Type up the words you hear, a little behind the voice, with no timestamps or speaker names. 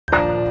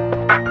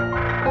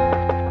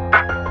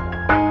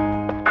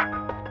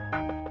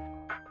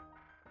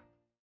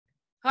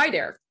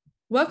there,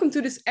 welcome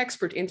to this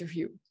expert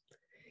interview.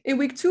 In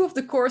week 2 of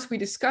the course, we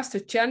discussed the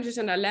challenges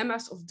and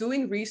dilemmas of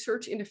doing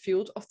research in the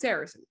field of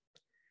terrorism.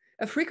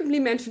 A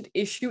frequently mentioned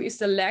issue is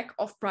the lack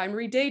of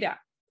primary data.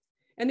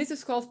 And this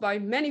is caused by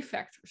many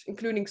factors,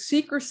 including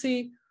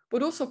secrecy,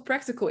 but also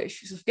practical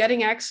issues of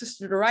getting access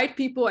to the right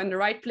people and the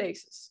right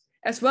places,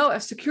 as well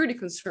as security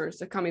concerns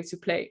that come into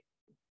play.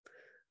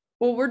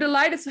 Well, we're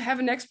delighted to have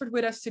an expert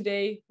with us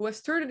today who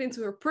has turned it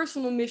into her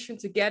personal mission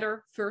to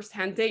gather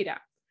first-hand data,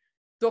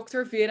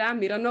 Dr. Vera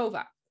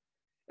Mironova,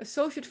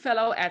 Associate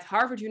Fellow at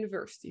Harvard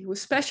University, who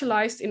is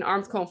specialized in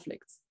armed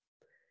conflict.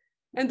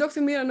 And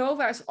Dr.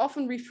 Mironova is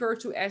often referred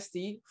to as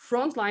the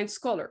frontline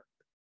scholar,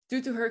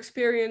 due to her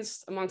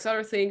experience, amongst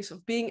other things,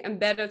 of being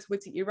embedded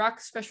with the Iraq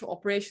Special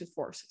Operations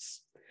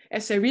Forces,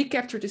 as they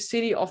recaptured the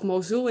city of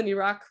Mosul in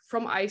Iraq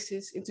from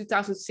ISIS in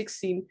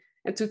 2016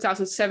 and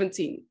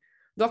 2017,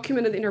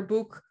 documented in her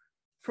book,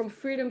 From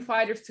Freedom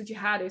Fighters to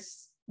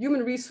Jihadists,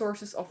 Human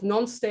Resources of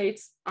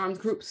Non-State Armed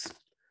Groups.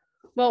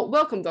 Well,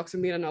 welcome, Dr.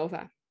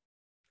 Mironova.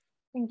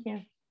 Thank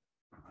you.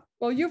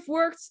 Well, you've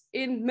worked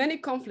in many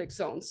conflict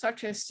zones,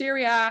 such as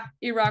Syria,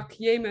 Iraq,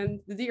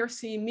 Yemen, the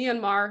DRC,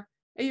 Myanmar,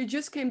 and you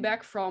just came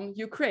back from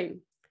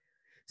Ukraine.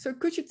 So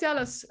could you tell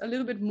us a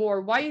little bit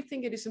more why you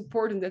think it is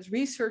important that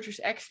researchers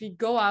actually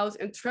go out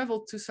and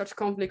travel to such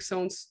conflict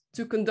zones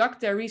to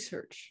conduct their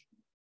research?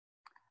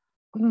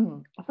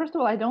 First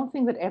of all, I don't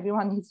think that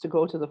everyone needs to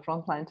go to the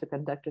front line to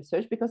conduct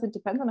research because it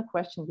depends on the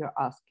question you're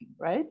asking,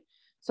 right?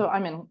 So, I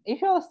mean,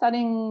 if you're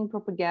studying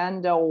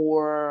propaganda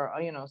or,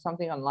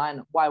 something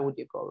online, why would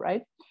you go,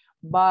 right?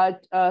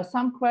 But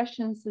some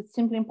questions, it's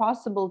simply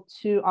impossible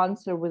to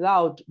answer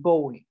without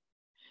going.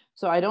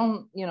 So I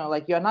don't,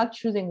 you're not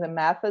choosing the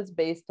methods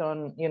based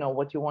on,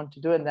 what you want to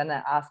do. And then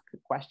I ask the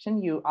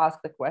question, you ask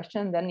the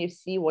question, then you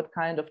see what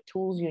kind of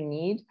tools you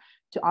need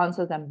to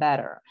answer them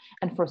better.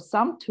 And for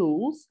some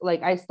tools,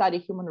 like I study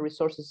human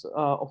resources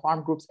of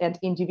armed groups and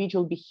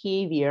individual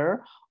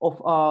behavior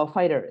of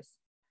fighters.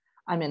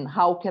 I mean,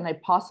 how can I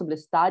possibly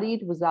study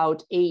it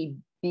without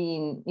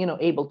being,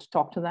 able to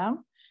talk to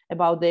them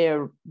about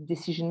their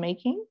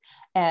decision-making,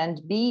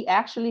 and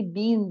actually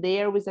being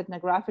there with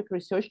ethnographic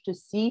research to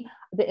see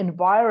the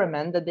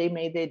environment that they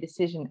made their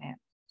decision in.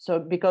 So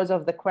because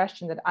of the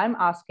question that I'm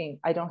asking,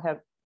 I don't have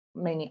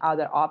many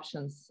other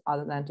options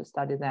other than to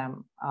study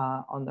them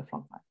on the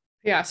front line.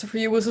 Yeah, so for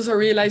you was also a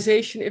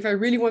realization, if I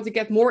really want to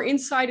get more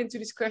insight into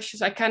these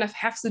questions, I kind of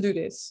have to do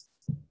this.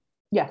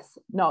 Yes,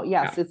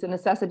 it's a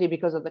necessity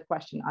because of the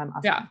question I'm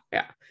asking.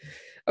 Yeah.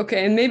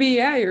 Okay, and maybe,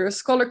 you're a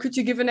scholar. Could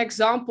you give an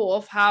example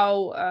of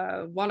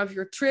how one of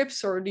your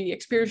trips or the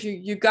experience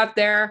you got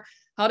there,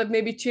 how that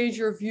maybe changed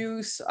your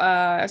views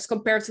as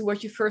compared to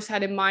what you first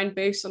had in mind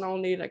based on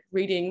only like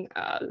reading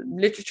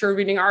literature,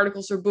 reading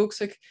articles or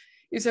books? Like,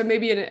 is there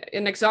maybe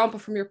an example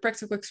from your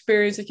practical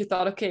experience that you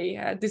thought,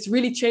 okay, this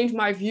really changed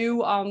my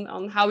view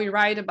on how we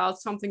write about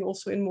something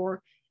also in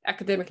more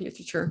academic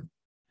literature?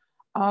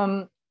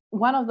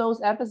 One of those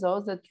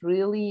episodes that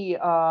really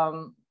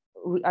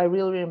I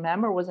really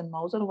remember was in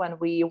Mosul when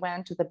we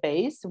went to the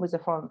base with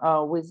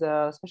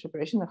a special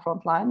operation, the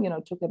front line,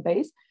 took the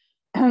base,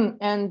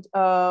 and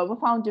we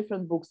found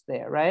different books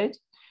there, right?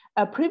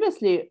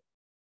 Previously,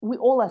 we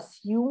all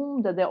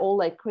assumed that they're all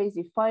like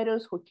crazy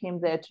fighters who came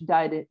there to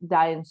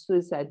die in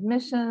suicide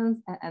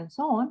missions and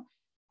so on.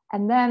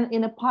 And then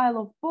in a pile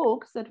of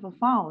books that we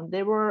found,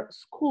 they were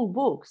school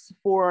books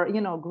for,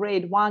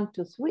 grade 1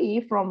 to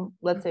 3 from,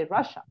 let's say,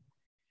 Russia.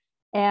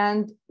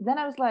 And then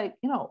I was like,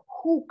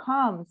 who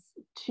comes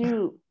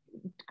to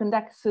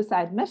conduct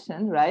suicide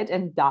mission, right,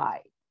 and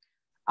die,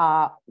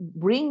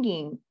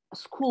 bringing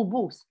school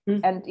books?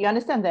 And you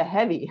understand they're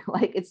heavy,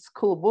 like it's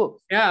school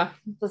books. Yeah.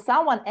 So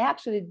someone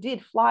actually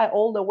did fly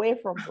all the way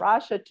from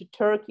Russia to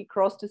Turkey,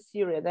 cross to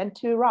Syria, then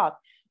to Iraq,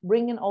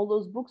 bringing all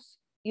those books,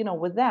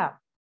 with them.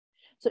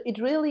 So it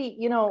really,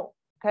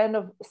 kind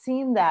of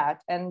seen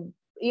that. And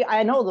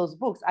I know those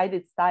books. I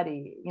did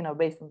study,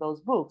 based on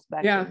those books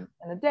back in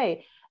the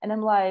day. And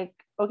I'm like,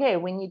 okay,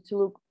 we need to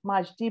look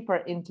much deeper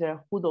into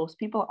who those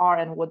people are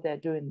and what they're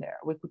doing there.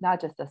 We could not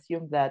just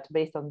assume that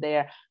based on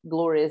their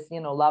glorious,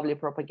 lovely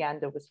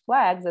propaganda with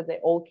flags, that they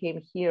all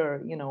came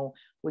here,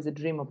 with a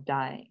dream of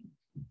dying.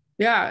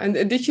 Yeah, and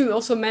did you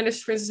also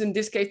manage, for instance, in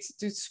this case,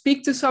 to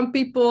speak to some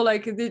people?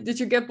 Like, did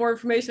you get more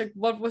information? Like,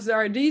 what was their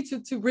idea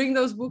to bring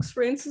those books,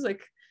 for instance?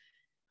 Like,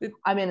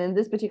 I mean, in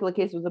this particular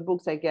case with the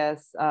books, I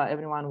guess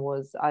everyone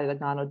was either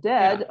gone or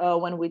dead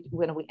when we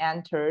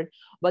entered.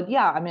 But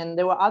yeah, I mean,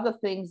 there were other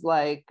things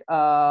like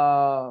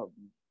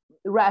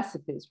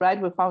recipes,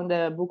 right? We found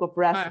a book of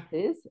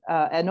recipes,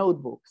 a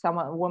notebook.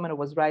 A woman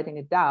was writing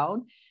it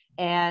down,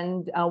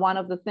 and one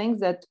of the things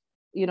that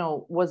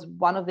was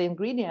one of the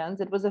ingredients.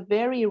 It was a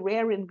very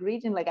rare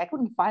ingredient. Like I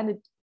couldn't find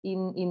it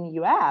in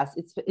US.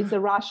 It's a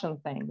Russian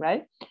thing,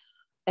 right?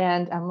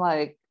 And I'm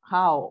like,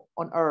 how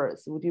on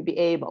earth would you be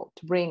able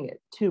to bring it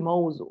to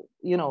Mosul,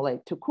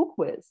 like to cook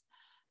with?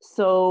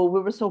 So we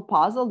were so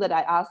puzzled that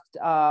I asked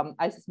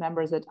ISIS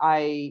members that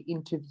I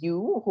interview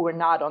who were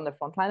not on the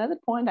front line at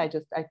that point. I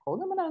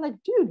called them and I'm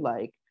like, dude,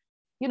 like,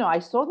 I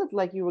saw that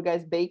like you were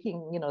guys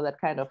baking,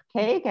 that kind of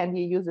cake, and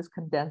you use this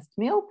condensed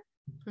milk.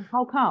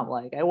 How come?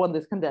 Like, I want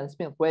this condensed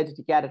milk. Where did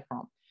you get it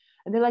from?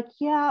 And they're like,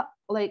 yeah,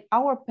 like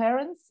our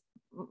parents,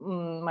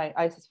 my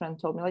ISIS friend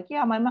told me, like,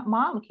 yeah, my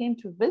mom came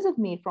to visit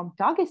me from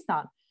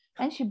Dagestan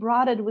and she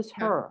brought it with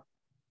her.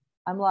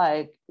 I'm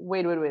like,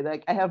 wait.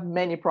 Like, I have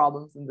many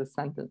problems in this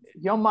sentence.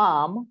 Your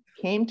mom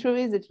came to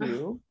visit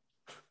you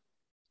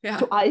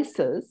to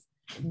ISIS,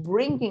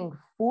 bringing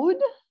food.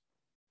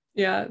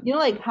 Yeah.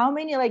 Like how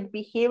many like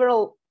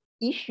behavioral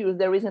issues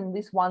there is in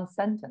this one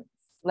sentence,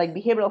 like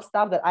behavioral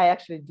stuff that I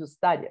actually do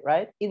study,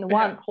 right? In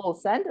one whole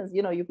sentence,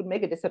 you could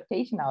make a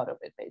dissertation out of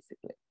it,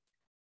 basically.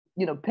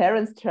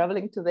 Parents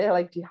traveling to their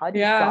like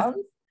jihadi sons.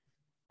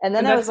 And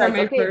then I was like,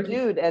 okay,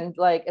 dude, and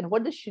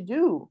what does she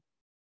do?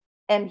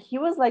 And he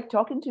was like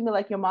talking to me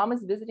like, your mom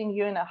is visiting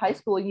you in a high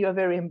school and you are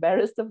very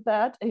embarrassed of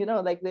that.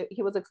 Like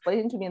he was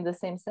explaining to me in the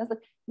same sense, like,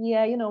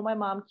 yeah, my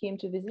mom came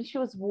to visit. She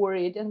was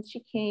worried and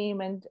she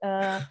came and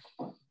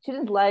she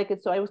didn't like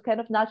it. So I was kind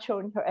of not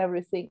showing her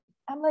everything.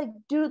 I'm like,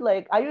 dude,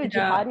 like, are you a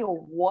jihadi or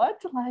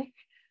what? Like,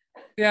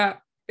 yeah,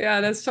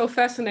 that's so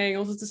fascinating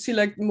also to see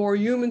like more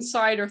human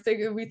side, or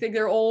we think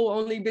they're all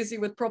only busy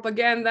with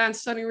propaganda and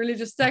studying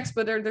religious texts,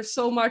 but there's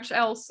so much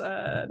else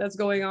that's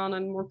going on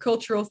and more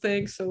cultural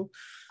things. So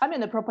I mean,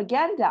 the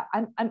propaganda,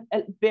 I'm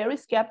very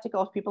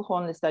skeptical of people who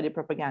only study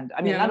propaganda.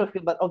 I mean, not of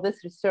people, but of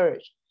this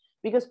research,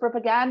 because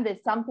propaganda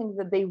is something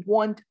that they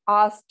want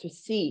us to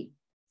see.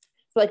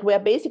 So like we're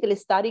basically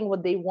studying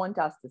what they want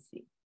us to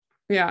see.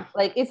 Yeah.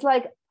 Like, it's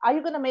like, are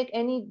you going to make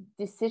any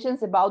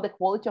decisions about the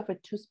quality of a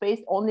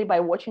toothpaste only by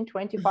watching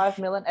 25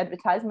 million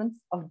advertisements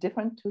of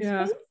different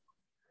toothpaste?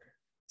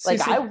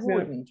 Like, I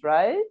wouldn't,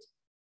 right?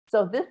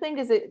 So this thing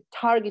is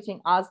targeting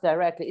us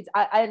directly.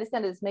 I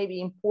understand it's maybe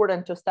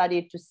important to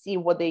study to see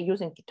what they're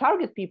using to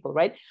target people,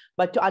 right?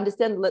 But to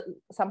understand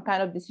some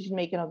kind of decision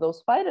making of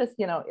those fighters,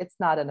 it's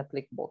not an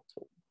applicable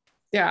tool.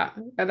 Yeah,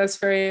 that's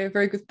very,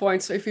 very good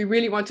point. So if you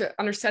really want to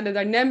understand the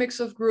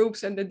dynamics of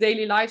groups and the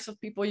daily lives of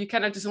people, you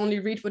cannot just only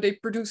read what they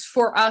produce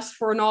for us,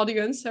 for an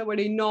audience, where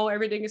they know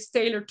everything is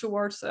tailored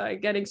towards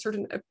getting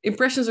certain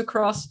impressions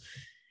across.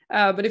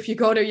 But if you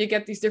go there, you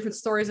get these different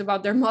stories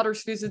about their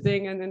mothers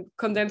visiting, and then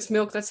condensed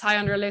milk that's high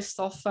on their list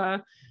of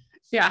priorities.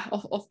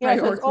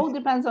 So it all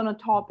depends on a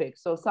topic.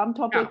 So some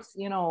topics,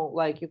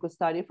 like you could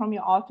study from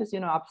your office,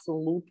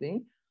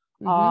 absolutely.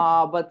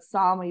 But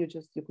some you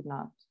could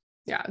not.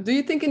 Yeah. Do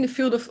you think in the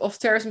field of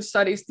terrorism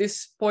studies,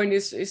 this point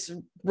is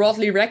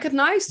broadly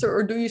recognized,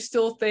 or do you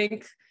still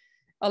think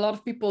a lot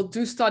of people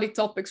do study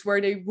topics where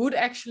they would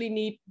actually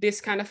need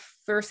this kind of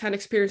first-hand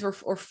experience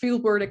or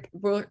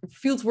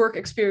fieldwork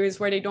experience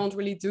where they don't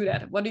really do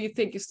that? What do you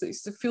think? Is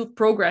the field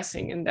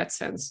progressing in that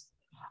sense?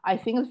 I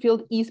think the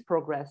field is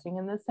progressing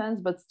in this sense,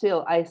 but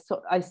still I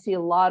see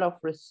a lot of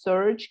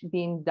research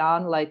being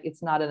done like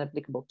it's not an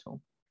applicable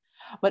tool.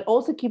 But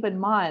also keep in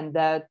mind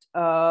that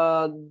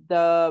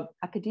the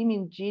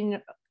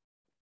academia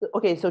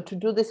so to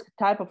do this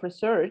type of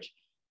research,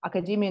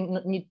 academia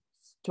needs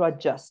to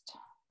adjust.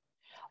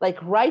 Like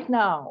right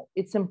now,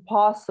 it's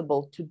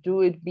impossible to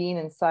do it being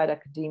inside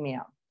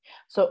academia.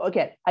 So,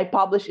 okay, I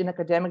publish in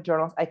academic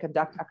journals, I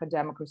conduct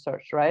academic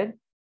research, right?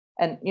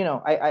 And,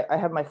 I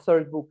have my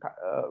third book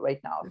right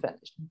now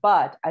finished,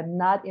 but I'm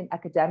not in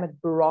academic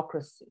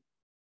bureaucracy.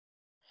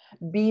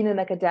 Being in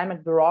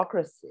academic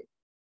bureaucracy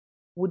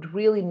would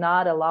really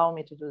not allow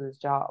me to do this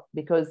job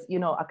because,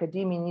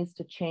 academia needs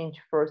to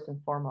change first and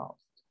foremost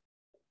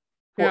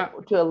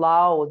to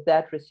allow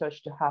that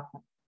research to happen.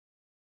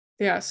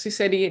 Yeah, so you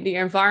say the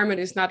environment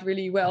is not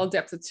really well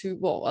adapted to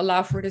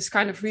allow for this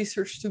kind of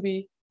research to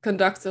be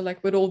conducted,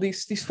 like with all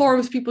these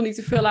forms people need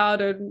to fill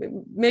out,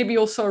 and maybe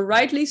also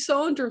rightly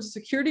so in terms of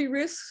security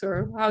risks,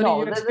 or how do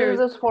you experience?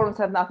 Those forms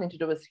have nothing to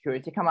do with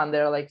security. Come on,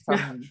 they're like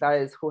some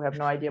guys who have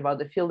no idea about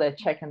the field. They're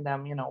checking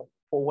them,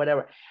 for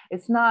whatever.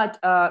 It's not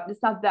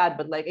that,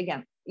 but like,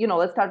 again,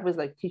 let's start with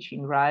like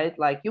teaching, right?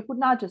 Like you could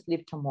not just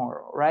leave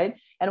tomorrow, right?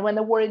 And when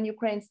the war in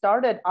Ukraine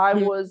started, I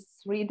was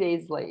 3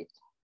 days late.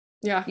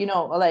 Yeah.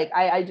 Like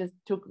I just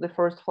took the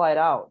first flight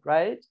out,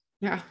 right?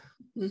 Yeah.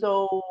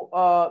 So,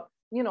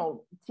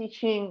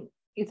 teaching,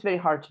 it's very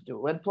hard to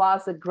do. And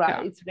plus,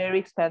 it's very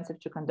expensive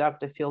to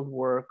conduct a field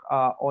work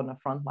on a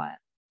front line.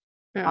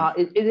 Yeah.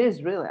 It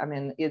is really, I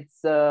mean,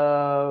 it's,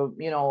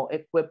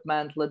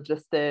 equipment,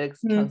 logistics,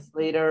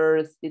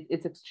 translators,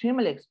 it's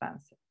extremely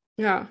expensive.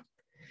 Yeah.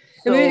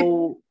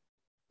 So,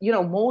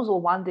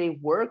 Mosul one-day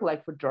work,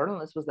 like for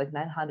journalists, was like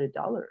 $900.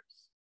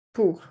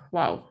 Ooh,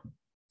 wow.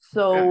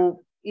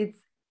 So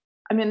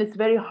it's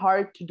very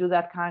hard to do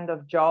that kind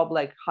of job,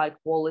 like high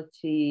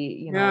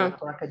quality,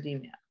 for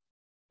academia.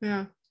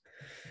 Yeah.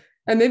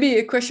 And maybe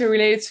a question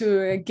related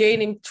to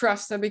gaining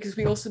trust, because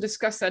we also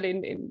discussed that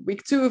in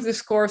week 2 of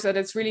this course, that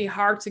it's really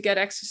hard to get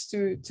access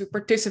to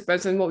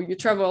participants. And you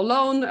travel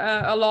alone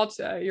a lot.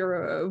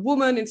 You're a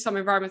woman in some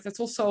environments. That's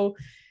also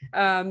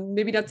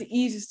maybe not the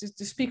easiest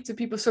to speak to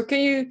people. So can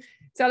you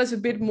tell us a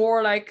bit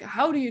more, like,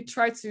 how do you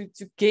try to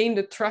gain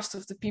the trust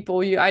of the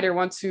people you either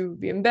want to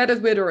be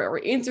embedded with or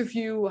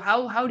interview?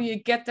 How do you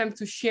get them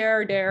to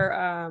share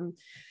their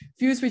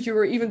views with you,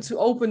 or even to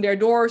open their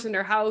doors and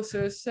their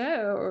houses,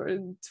 or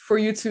for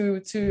you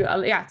to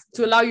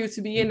allow you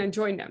to be in and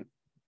join them?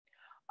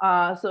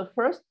 So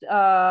first,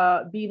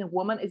 being a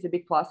woman is a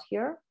big plus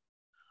here,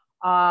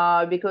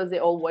 because they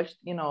all watched,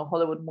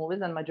 Hollywood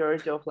movies, and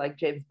majority of like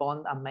James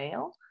Bond are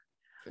male.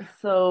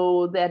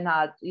 So they're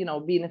not,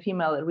 being a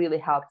female, it really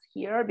helps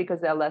here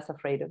because they're less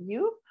afraid of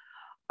you.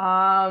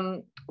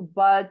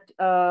 But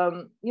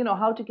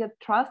how to get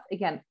trust?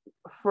 Again,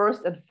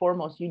 first and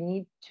foremost, you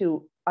need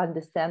to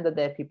understand that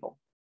they're people.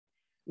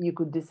 You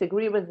could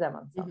disagree with them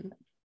on something.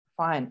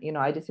 Fine.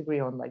 I disagree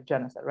on like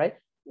genocide, right?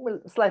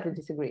 We'll slightly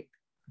disagree.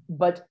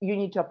 But you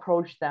need to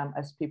approach them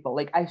as people.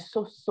 Like I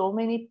saw so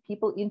many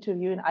people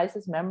interviewing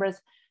ISIS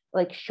members,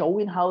 like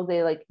showing how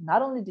they like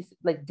not only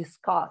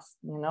discuss,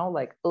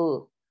 like,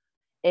 oh,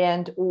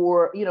 and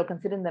or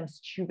considering them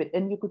stupid,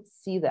 and you could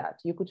see that,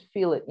 you could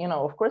feel it.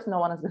 Of course no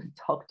one is going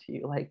to talk to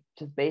you, like,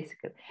 just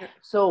basically.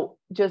 So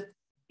just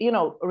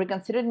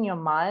reconsider in your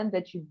mind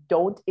that you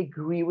don't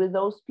agree with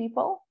those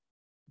people,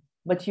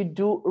 but you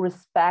do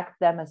respect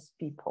them as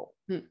people.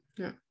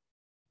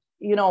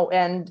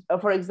 And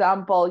for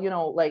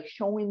example, like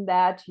showing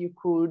that you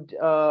could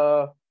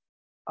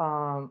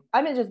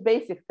just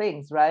basic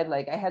things, right?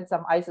 Like I had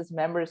some ISIS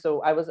members.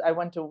 So I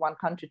went to one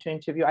country to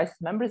interview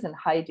ISIS members in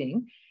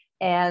hiding.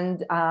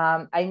 And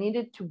I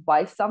needed to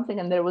buy something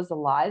and there was a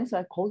line. So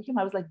I called him.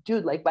 I was like,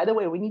 dude, like, by the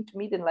way, we need to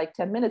meet in like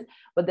 10 minutes,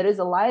 but there is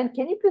a line.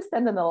 Can you please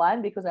stand in the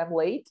line because I'm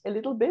late a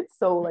little bit?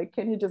 So like,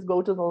 can you just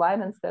go to the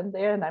line and stand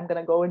there, and I'm going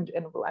to go and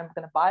I'm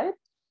going to buy it.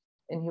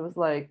 And he was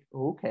like,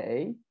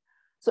 okay.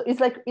 So it's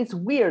like, it's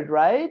weird,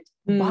 right?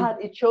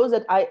 But it shows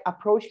that I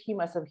approach him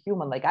as a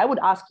human. Like I would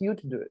ask you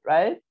to do it,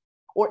 right?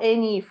 Or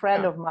any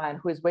friend of mine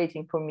who is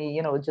waiting for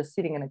me, just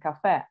sitting in a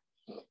cafe.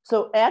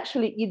 So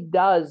actually it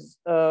does,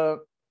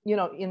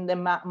 in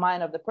the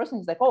mind of the person,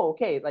 it's like, oh,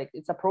 okay, like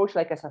it's approached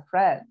like as a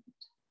friend,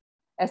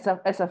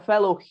 as a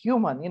fellow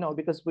human,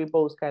 because we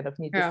both kind of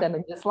need to stand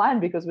in this line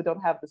because we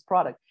don't have this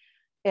product.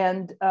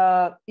 And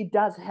it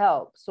does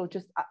help. So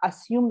just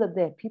assume that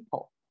they're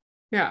people.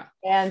 Yeah.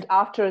 And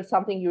after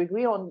something you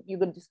agree on, you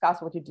can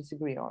discuss what you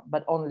disagree on,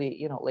 but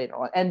only, later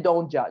on. And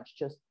don't judge,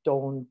 just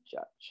don't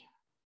judge.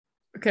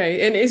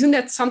 Okay. And isn't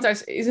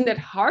that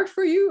hard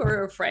for you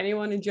or for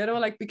anyone in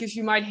general? Like, because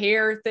you might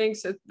hear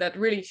things that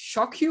really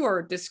shock you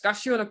or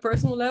disgust you on a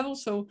personal level.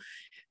 So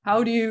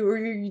how do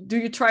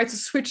you try to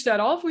switch that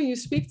off when you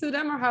speak to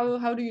them, or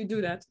how do you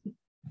do that?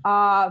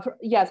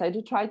 Yes, I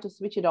do try to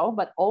switch it off,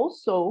 but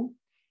also,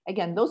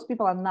 again, those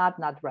people are not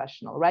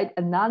rational, right?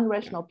 And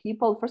non-rational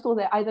people, first of all,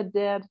 they're either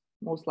dead,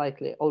 most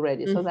likely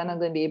already. So they're not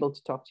going to be able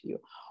to talk to you,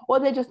 or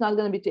they're just not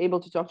going to be able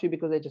to talk to you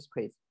because they're just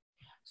crazy.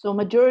 So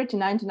majority,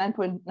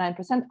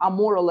 99.9% are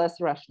more or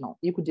less rational.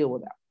 You could deal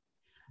with that.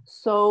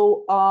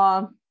 So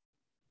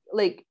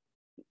like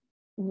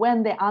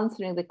when they're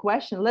answering the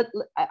question,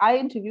 I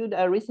interviewed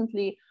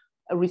recently,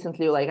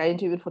 like I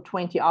interviewed for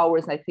 20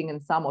 hours, I think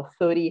in some of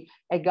 30,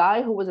 a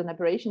guy who was an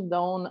operation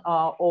zone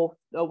of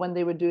when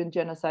they were doing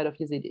genocide of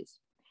Yazidis.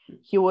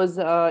 He was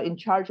in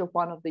charge of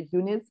one of the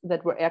units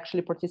that were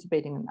actually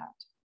participating in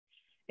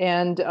that.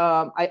 And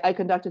I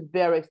conducted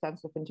very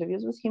extensive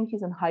interviews with him.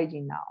 He's in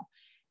hiding now.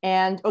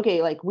 And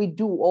okay, like we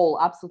do all,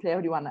 absolutely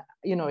everyone,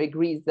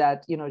 agrees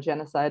that,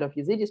 genocide of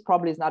Yazidis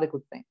probably is not a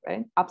good thing,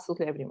 right?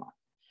 Absolutely everyone.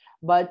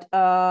 But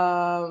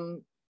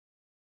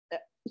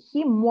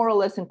he more or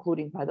less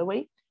including, by the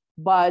way,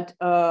 but,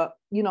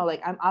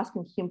 like I'm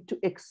asking him to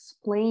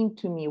explain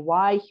to me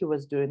why he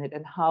was doing it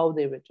and how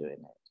they were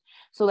doing it.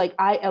 So like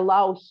I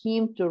allow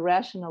him to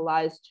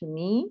rationalize to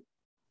me,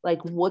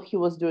 like what he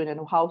was doing and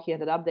how he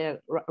ended up there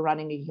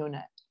running a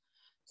unit.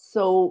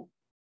 So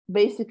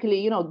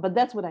basically, but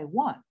that's what I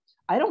want.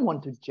 I don't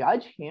want to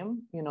judge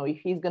him. If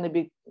he's going to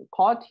be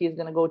caught, he's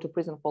going to go to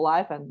prison for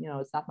life, and,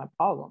 it's not my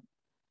problem.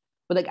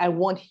 But like, I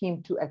want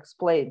him to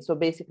explain. So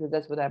basically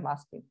that's what I'm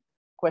asking.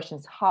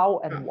 Questions,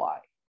 how and why.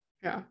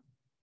 Yeah.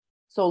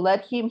 So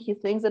let him, he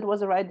thinks it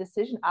was the right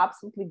decision.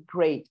 Absolutely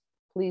great.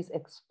 Please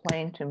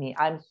explain to me.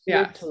 I'm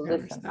here to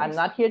listen. I'm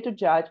not here to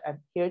judge. I'm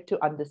here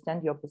to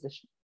understand your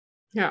position.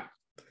 Yeah.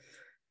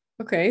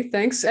 Okay,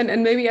 thanks.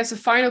 And maybe as a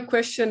final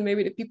question,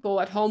 maybe the people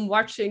at home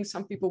watching,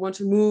 some people want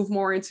to move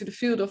more into the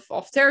field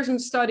of terrorism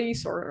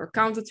studies or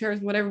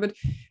counterterrorism, whatever. But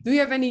do you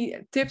have any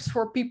tips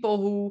for people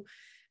who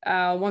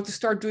want to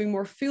start doing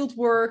more field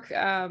work?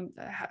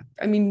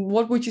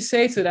 What would you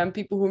say to them?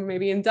 People who are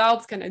maybe in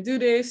doubt, can I do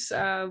this?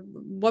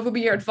 What would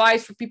be your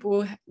advice for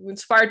people who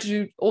inspire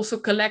to also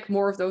collect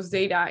more of those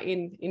data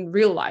in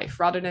real life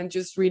rather than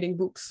just reading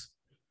books?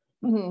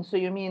 So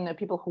you mean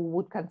people who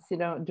would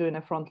consider doing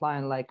a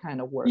frontline like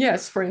kind of work?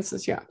 Yes, for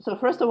instance, yeah. So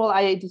first of all,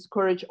 I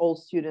discourage all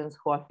students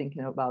who are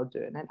thinking about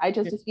doing it. I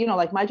just,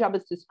 like my job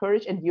is to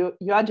discourage, and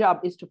your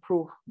job is to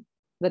prove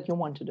that you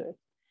want to do it.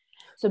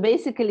 So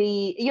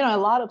basically, you know, a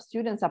lot of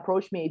students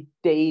approach me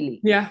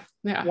daily.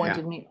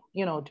 Wanted me,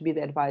 you know, to be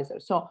the advisor.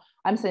 So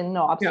I'm saying,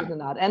 no, absolutely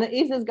not. And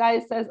if this guy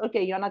says,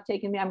 okay, you're not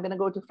taking me, I'm going to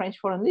go to French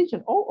Foreign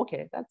Legion. Oh,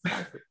 okay, that's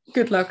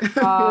good luck.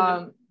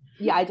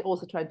 Yeah, I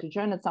also tried to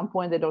join at some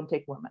point. They don't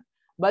take women.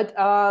 But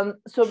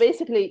so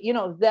basically, you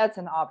know, that's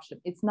an option.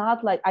 It's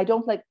not like, I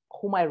don't like,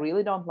 whom I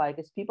really don't like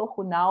is people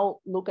who now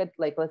look at,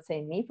 like, let's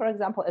say me, for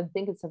example, and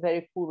think it's a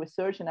very cool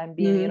research and I'm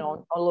being, you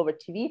know, all over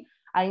TV.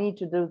 I need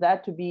to do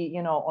that to be,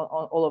 you know,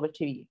 on all over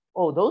TV.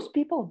 Oh, those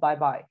people,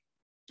 bye-bye.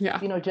 Yeah.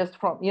 You know, just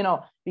from, you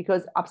know,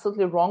 because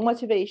absolutely wrong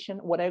motivation,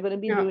 what are you going to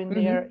be doing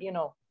there, you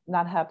know,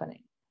 not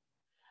happening.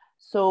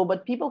 So,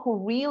 but people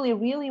who really,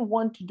 really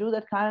want to do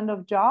that kind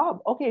of job,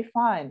 okay,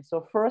 fine.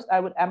 So first I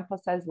would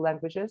emphasize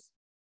languages.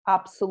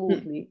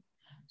 Absolutely.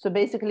 So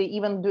basically,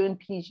 even doing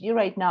PhD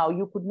right now,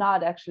 you could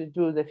not actually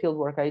do the field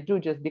work I do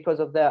just because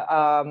of the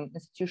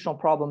institutional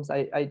problems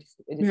I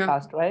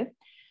discussed, right?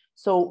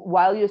 So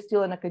while you're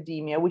still in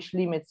academia, which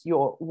limits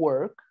your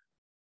work,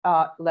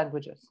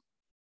 languages.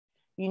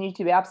 You need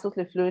to be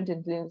absolutely fluent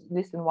in at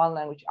least in one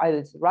language, either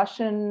it's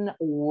Russian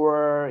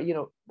or, you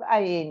know,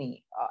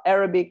 any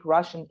Arabic,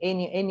 Russian,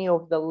 any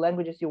of the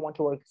languages you want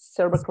to work,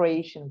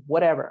 Serbo-Croatian,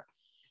 whatever.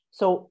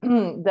 So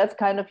that's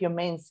kind of your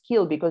main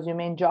skill because your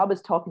main job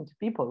is talking to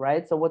people,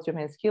 right? So what's your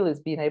main skill is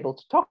being able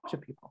to talk to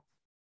people.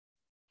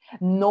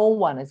 No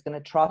one is going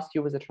to trust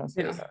you with a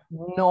translator.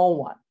 No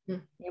one.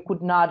 You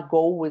could not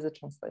go with a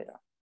translator,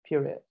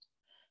 period.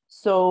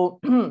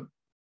 So,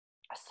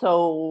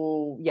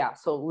 so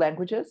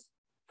languages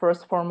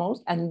first,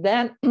 foremost, and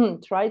then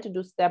try to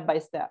do step by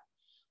step.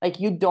 Like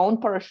you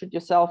don't parachute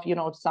yourself, you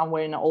know,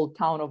 somewhere in an old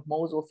town of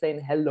Mosul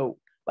saying hello.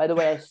 By the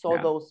way, I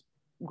saw those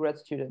grad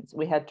students.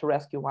 We had to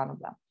rescue one of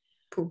them.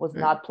 It was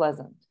not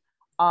pleasant.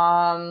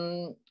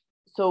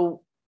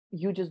 So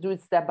you just do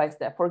it step by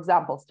step. For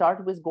example,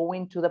 start with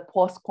going to the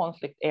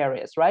post-conflict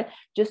areas, right?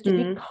 Just to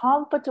be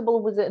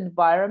comfortable with the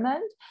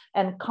environment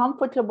and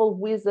comfortable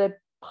with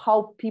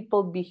how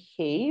people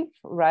behave,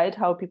 right?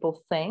 How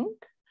people think.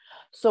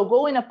 So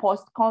go in a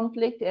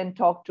post-conflict and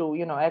talk to,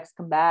 you know,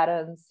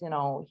 ex-combatants, you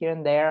know, here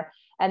and there,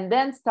 and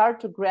then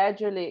start to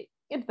gradually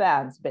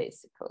advance,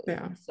 basically.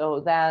 So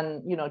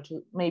then, you know,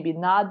 to maybe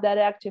not that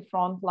active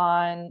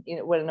frontline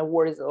when the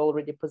war is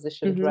already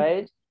positioned,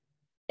 right?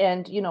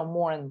 And, you know,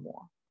 more and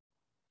more.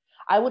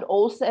 I would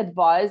also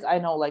advise, I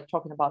know, like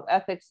talking about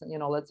ethics and, you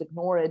know, let's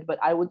ignore it, but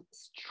I would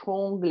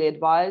strongly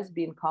advise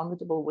being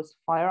comfortable with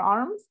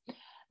firearms,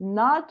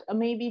 not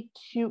only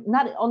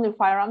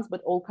firearms,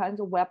 but all kinds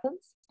of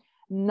weapons.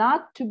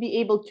 Not to be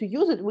able to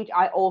use it, which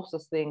I also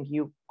think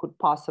you could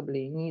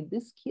possibly need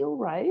this skill,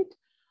 right?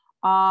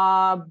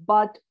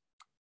 But,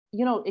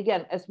 you know,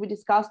 again, as we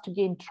discussed, to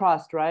gain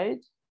trust,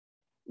 right?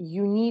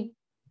 You need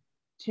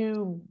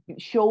to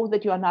show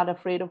that you are not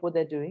afraid of what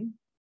they're doing.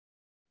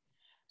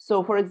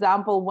 So, for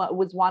example,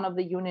 with one of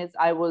the units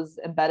I was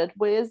embedded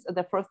with,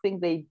 the first thing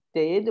they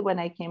did when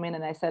I came in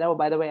and I said, oh,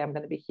 by the way, I'm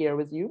going to be here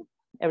with you.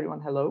 Everyone,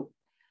 hello.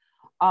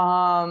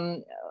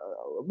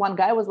 One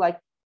guy was like,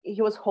 he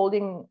was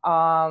holding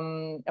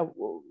a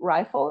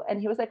rifle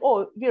and he was like,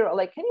 oh, Vera,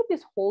 like, can you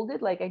please hold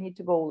it? Like, I need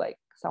to go like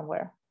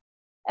somewhere.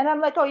 And I'm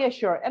like, oh yeah,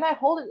 sure. And I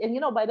hold it. And,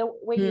 you know, by the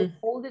way you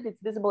hold it,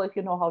 it's visible if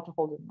you know how to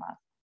hold it or not.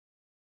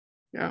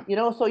 Yeah. You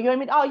know, so you know what I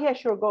mean? Oh yeah,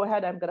 sure. Go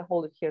ahead. I'm going to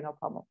hold it here. No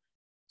problem.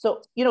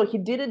 So, you know, he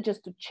did it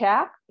just to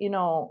check, you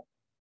know,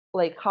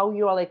 like how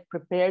you are like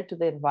prepared to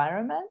the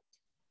environment.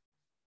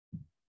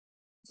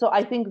 So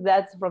I think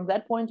that's from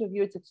that point of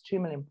view, it's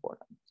extremely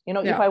important. You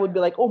know, if I would be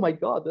like, oh my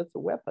God, that's a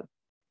weapon.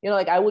 You know,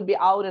 like I would be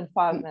out in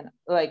 5 minutes,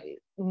 like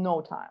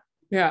no time.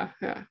 Yeah.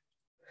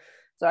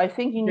 So I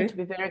think you need to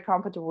be very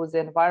comfortable with the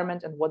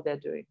environment and what they're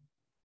doing.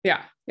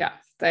 Yeah,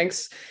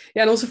 thanks.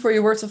 Yeah, and also for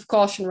your words of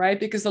caution, right?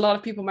 Because a lot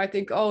of people might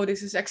think, oh,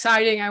 this is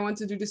exciting, I want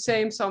to do the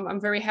same. So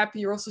I'm very happy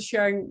you're also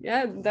sharing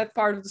that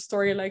part of the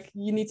story. Like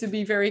you need to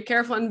be very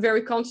careful and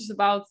very conscious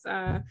about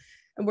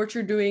and what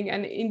you're doing.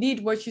 And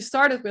indeed, what you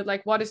started with,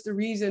 like, what is the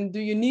reason?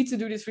 Do you need to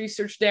do this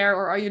research there?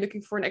 Or are you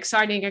looking for an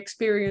exciting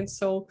experience?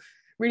 So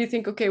really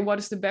think, okay, what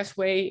is the best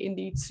way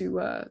indeed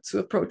to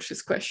approach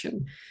this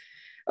question?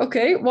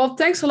 Okay, well,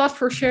 thanks a lot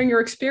for sharing your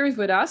experience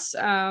with us.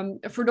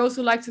 For those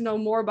who like to know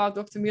more about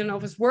Dr.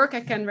 Mironova's work,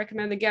 I can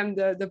recommend again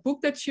the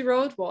book that she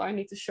wrote. Well, I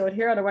need to show it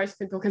here, otherwise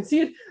people can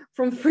see it.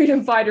 From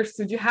Freedom Fighters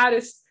to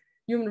Jihadists,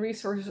 Human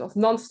Resources of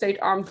Non-State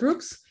Armed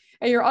Groups.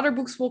 And your other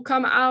books will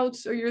come out,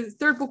 or your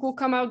third book will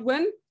come out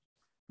when?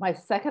 My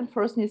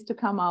first needs to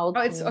come out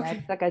next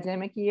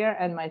academic year,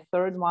 and my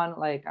third one,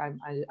 like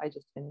I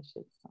just finished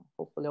it, so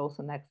hopefully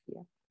also next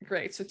year.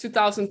 Great. So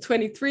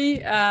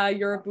 2023,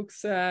 your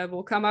books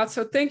will come out.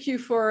 So thank you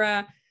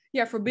for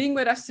being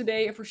with us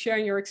today and for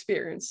sharing your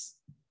experience.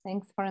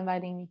 Thanks for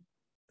inviting me.